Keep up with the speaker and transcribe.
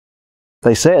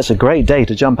They say it's a great day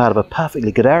to jump out of a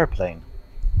perfectly good aeroplane.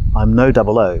 I'm no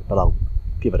 00, but I'll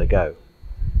give it a go.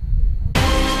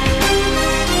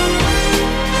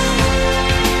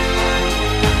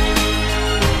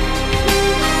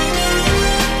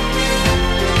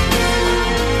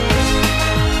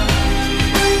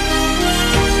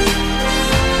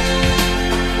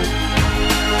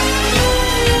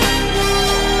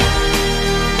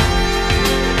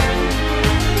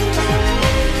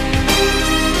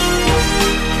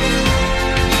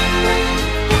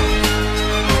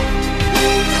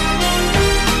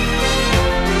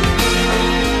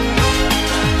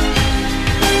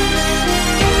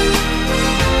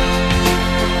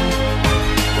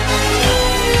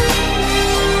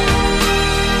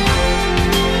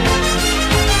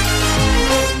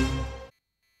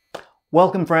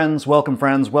 Welcome friends,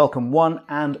 welcome one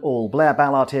and all. Blair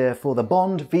Ballard here for the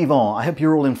Bond Vivant. I hope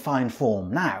you're all in fine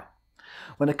form. Now,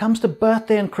 when it comes to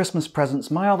birthday and Christmas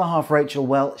presents, my other half Rachel,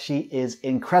 well, she is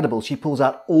incredible. She pulls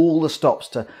out all the stops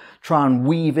to try and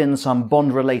weave in some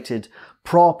Bond-related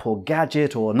prop or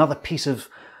gadget or another piece of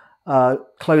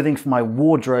clothing for my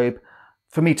wardrobe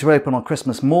for me to open on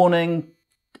Christmas morning,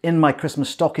 in my Christmas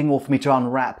stocking, or for me to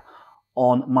unwrap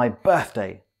on my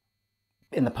birthday.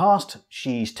 In the past,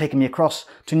 she's taken me across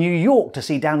to New York to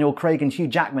see Daniel Craig and Hugh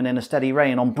Jackman in A Steady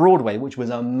Rain on Broadway, which was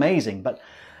amazing. But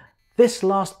this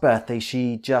last birthday,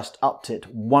 she just upped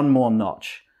it one more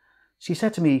notch. She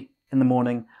said to me in the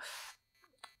morning,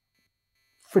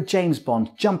 for James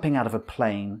Bond, jumping out of a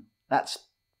plane, that's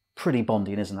pretty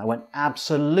Bondian, isn't it? I went,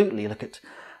 absolutely. Look at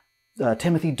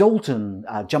Timothy Dalton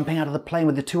jumping out of the plane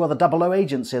with the two other 00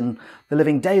 agents in The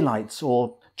Living Daylights,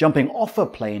 or jumping off a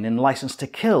plane in License to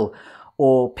Kill,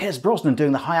 or Pierce Brosnan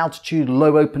doing the high-altitude,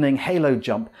 low-opening halo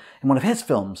jump in one of his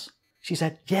films. She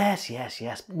said, yes.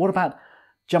 But what about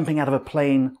jumping out of a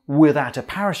plane without a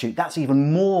parachute? That's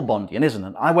even more Bondian, isn't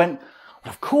it? I went,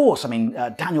 well, of course. I mean,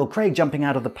 Daniel Craig jumping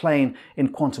out of the plane in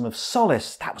Quantum of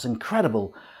Solace, that was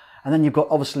incredible. And then you've got,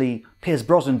 obviously, Pierce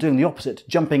Brosnan doing the opposite,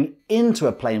 jumping into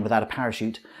a plane without a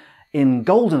parachute in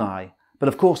GoldenEye. But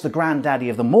of course, the granddaddy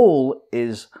of them all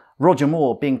is Roger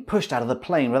Moore being pushed out of the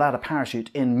plane without a parachute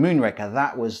in Moonraker.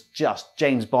 That was just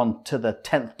James Bond to the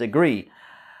 10th degree.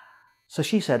 So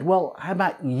she said, well, how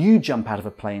about you jump out of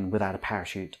a plane without a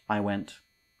parachute? I went,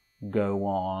 go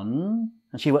on.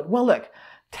 And she went, well, look,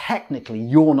 technically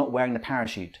you're not wearing the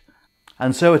parachute.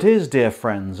 And so it is, dear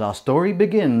friends. Our story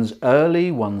begins early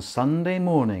one Sunday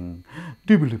morning.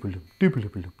 Doobaloopaloop,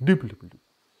 doobaloopaloop, doobaloopaloop.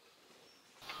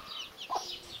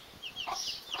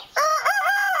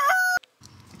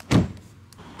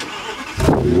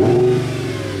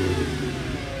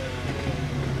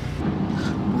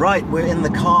 Right, we're in the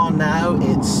car now.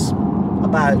 It's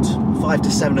about 5 to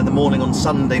 7 in the morning on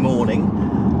Sunday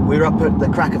morning. We're up at the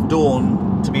crack of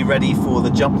dawn to be ready for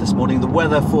the jump this morning. The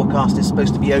weather forecast is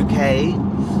supposed to be okay.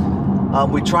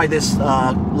 We tried this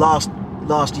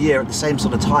last year at the same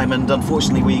sort of time, and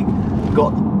unfortunately we got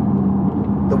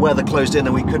the weather closed in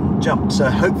and we couldn't jump. So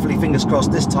hopefully, fingers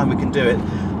crossed, this time we can do it.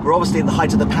 We're obviously in the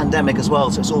height of the pandemic as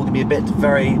well, so it's all going to be a bit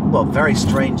very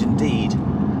strange indeed,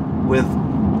 with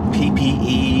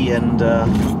PPE and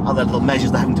other little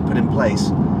measures they're having to put in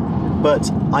place.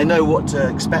 But I know what to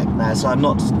expect now, so I'm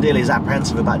not nearly as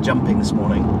apprehensive about jumping this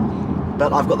morning.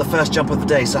 But I've got the first jump of the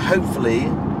day, so hopefully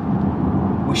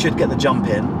we should get the jump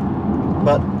in.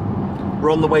 But we're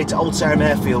on the way to Old Sarum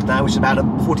Airfield now, which is about a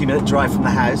 40-minute drive from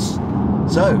the house.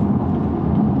 So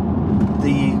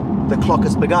the clock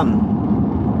has begun.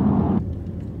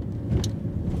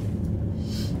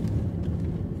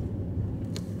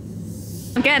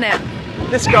 I'm getting it.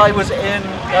 This guy was in,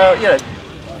 The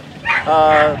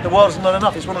World's Not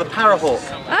Enough. He's one of the Parahawk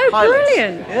pilots.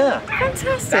 Brilliant. Yeah.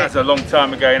 Fantastic. That's a long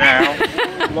time ago now.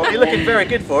 Well, you're looking very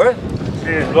good for it.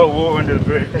 There's a lot of water under the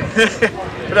bridge.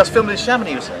 But I was filming in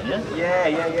Chamonix, you were saying, yeah?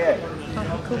 Yeah. Oh,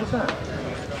 how cool was that?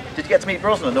 Did you get to meet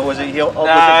Brosnan, or was it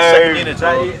the second unit?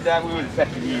 That we were the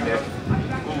second unit.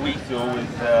 All we saw was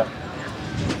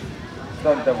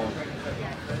double.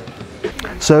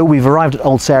 So we've arrived at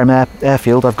Old Sarum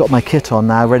Airfield. I've got my kit on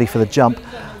now, ready for the jump.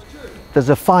 There's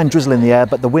a fine drizzle in the air,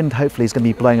 but the wind hopefully is going to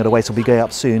be blowing it away, so we'll be going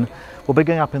up soon. We'll be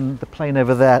going up in the plane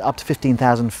over there, up to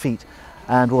 15,000 feet,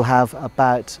 and we'll have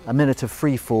about a minute of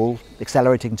free fall,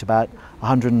 accelerating to about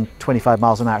 125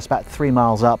 miles an hour. It's about 3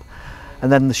 miles up,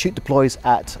 and then the chute deploys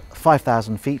at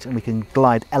 5,000 feet, and we can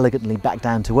glide elegantly back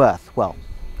down to Earth. Well,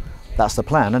 that's the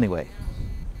plan anyway.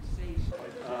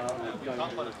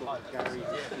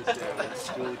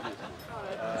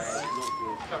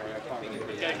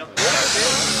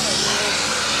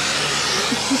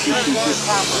 See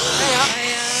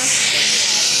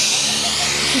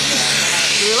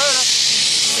you later.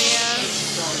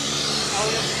 You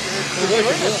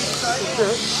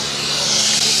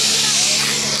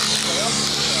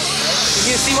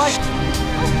see why?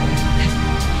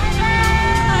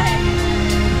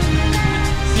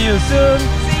 See you soon.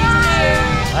 See you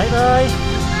soon. Bye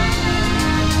bye.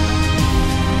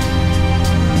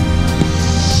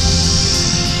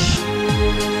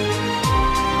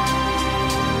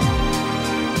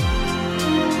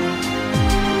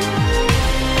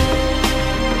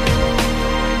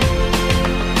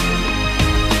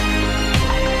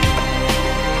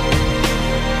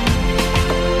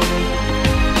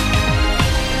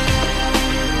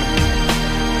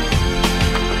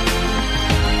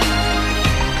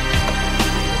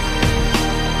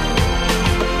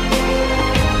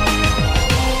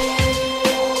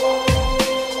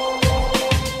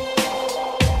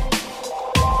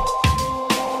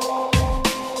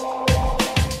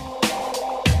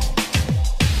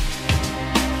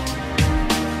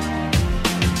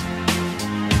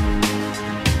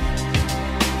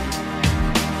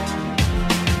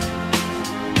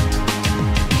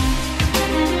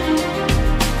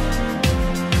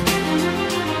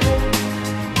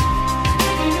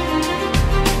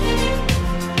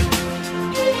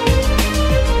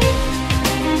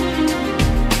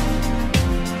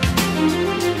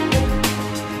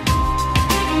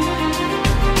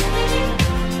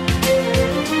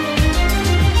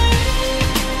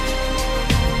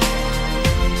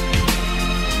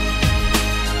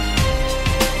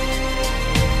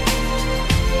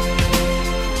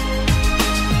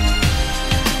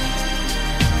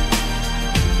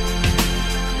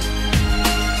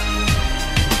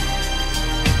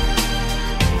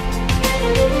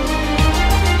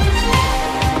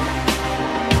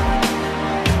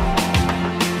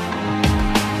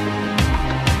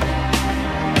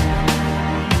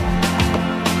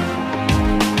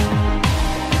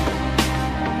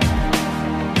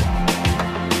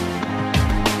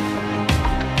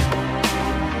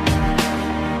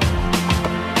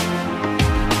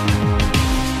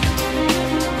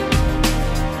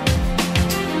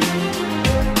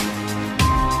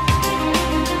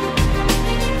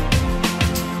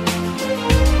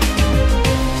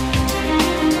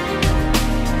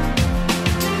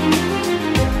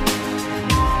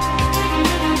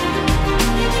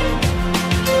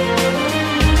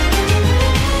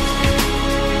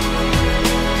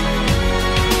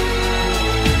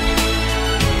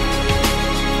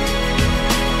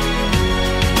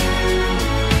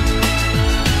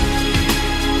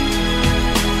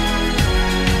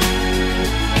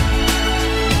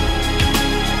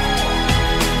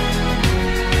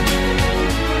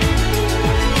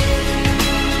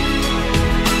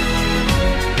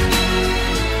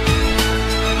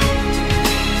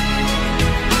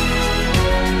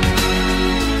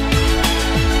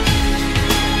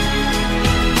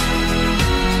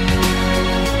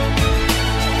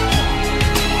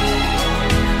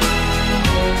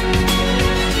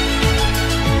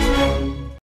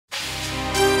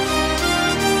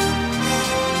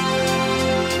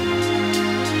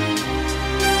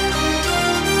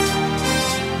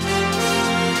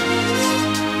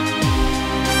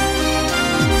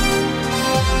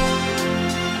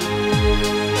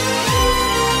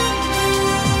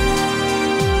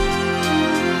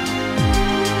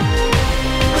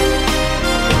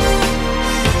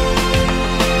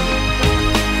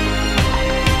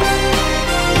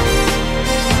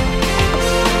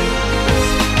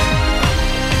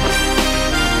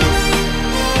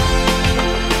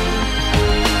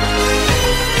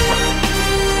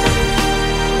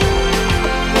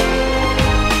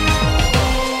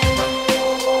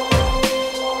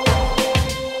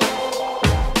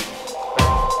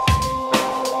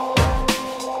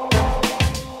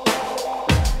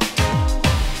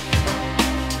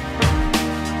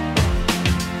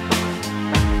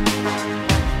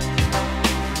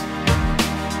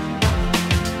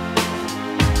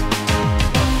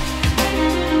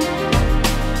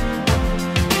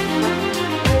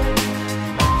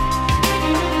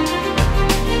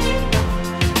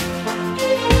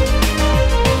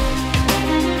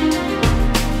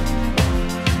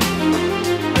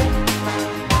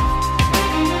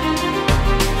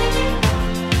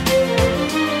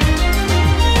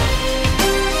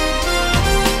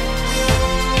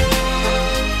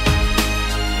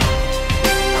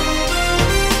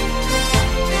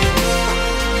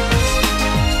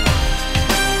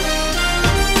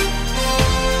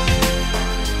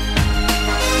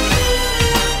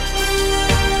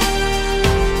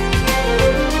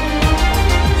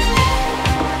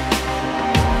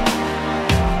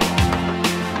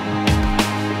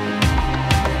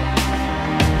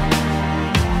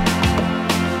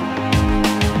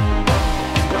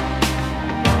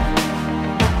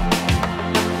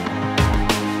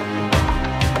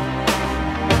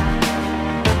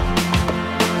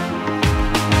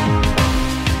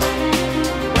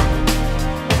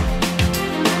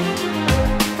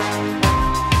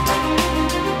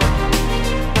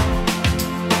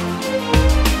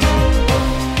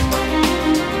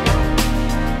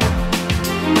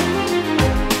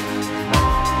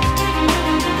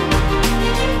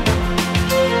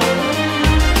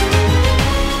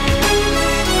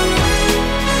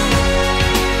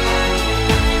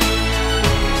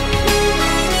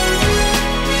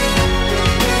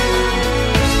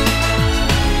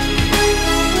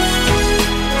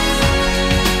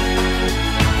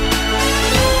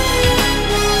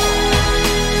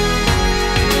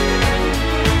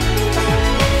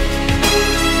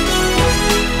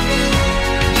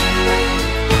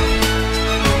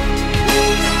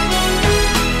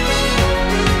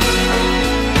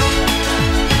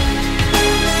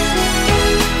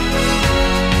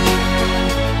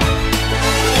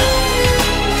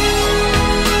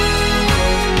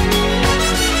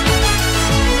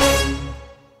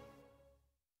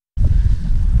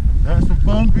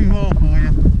 Bond Vivant for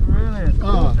you. Brilliant.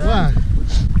 Oh, wow.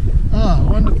 Oh,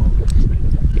 wonderful.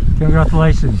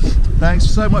 Congratulations. Thanks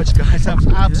so much, guys. That was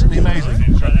absolutely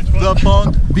amazing. The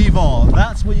Bond Vivant.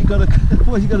 That's what you gotta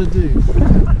do.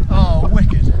 Oh,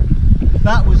 wicked.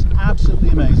 That was absolutely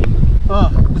amazing. Oh,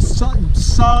 the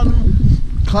sun,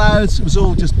 clouds, it was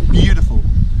all just beautiful.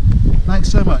 Thanks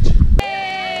so much.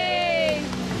 Hey!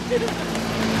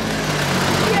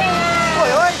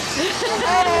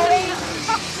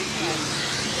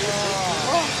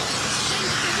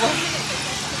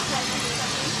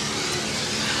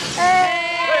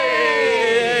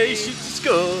 Hey, she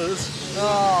scores.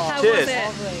 How Cheers. was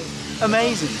it?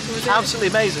 Amazing. Absolutely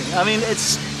amazing. I mean,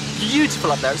 it's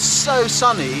beautiful up there. It's so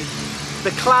sunny.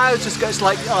 The clouds just go, it's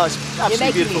like, oh, it's absolutely You're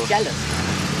making beautiful. me jealous.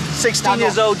 16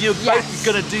 years old, you're Yes. both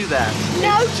going to do that.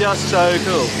 No. It's just so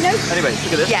cool. No. Anyway,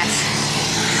 look at this. Yes.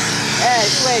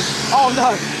 Swing. Oh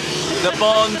no. The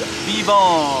Bond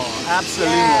Vivant.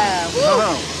 Absolutely. Yeah. Woo.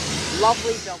 Oh.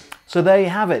 Lovely jump. So there you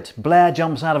have it. Blair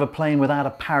jumps out of a plane without a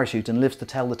parachute and lives to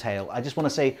tell the tale. I just want to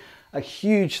say a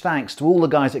huge thanks to all the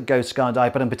guys at Go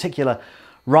Skydive, but in particular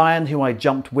Ryan, who I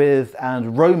jumped with,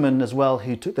 and Roman as well,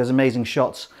 who took those amazing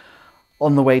shots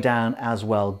on the way down as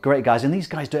well. Great guys, and these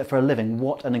guys do it for a living.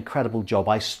 What an incredible job.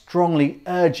 I strongly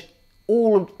urge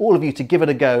all of you to give it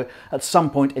a go at some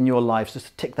point in your lives, just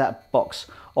to tick that box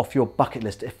off your bucket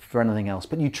list if for anything else.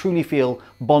 But you truly feel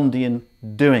Bondian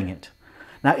doing it.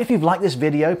 Now, if you've liked this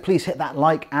video, please hit that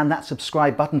like and that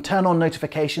subscribe button. Turn on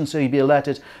notifications so you'll be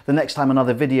alerted the next time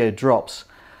another video drops.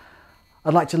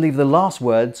 I'd like to leave the last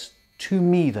words to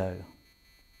me though.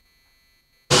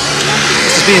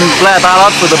 This has been Blair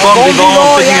Ballard for the Bond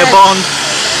Vivant, bidding a Bond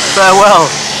farewell.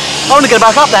 I want to get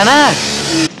back up there now.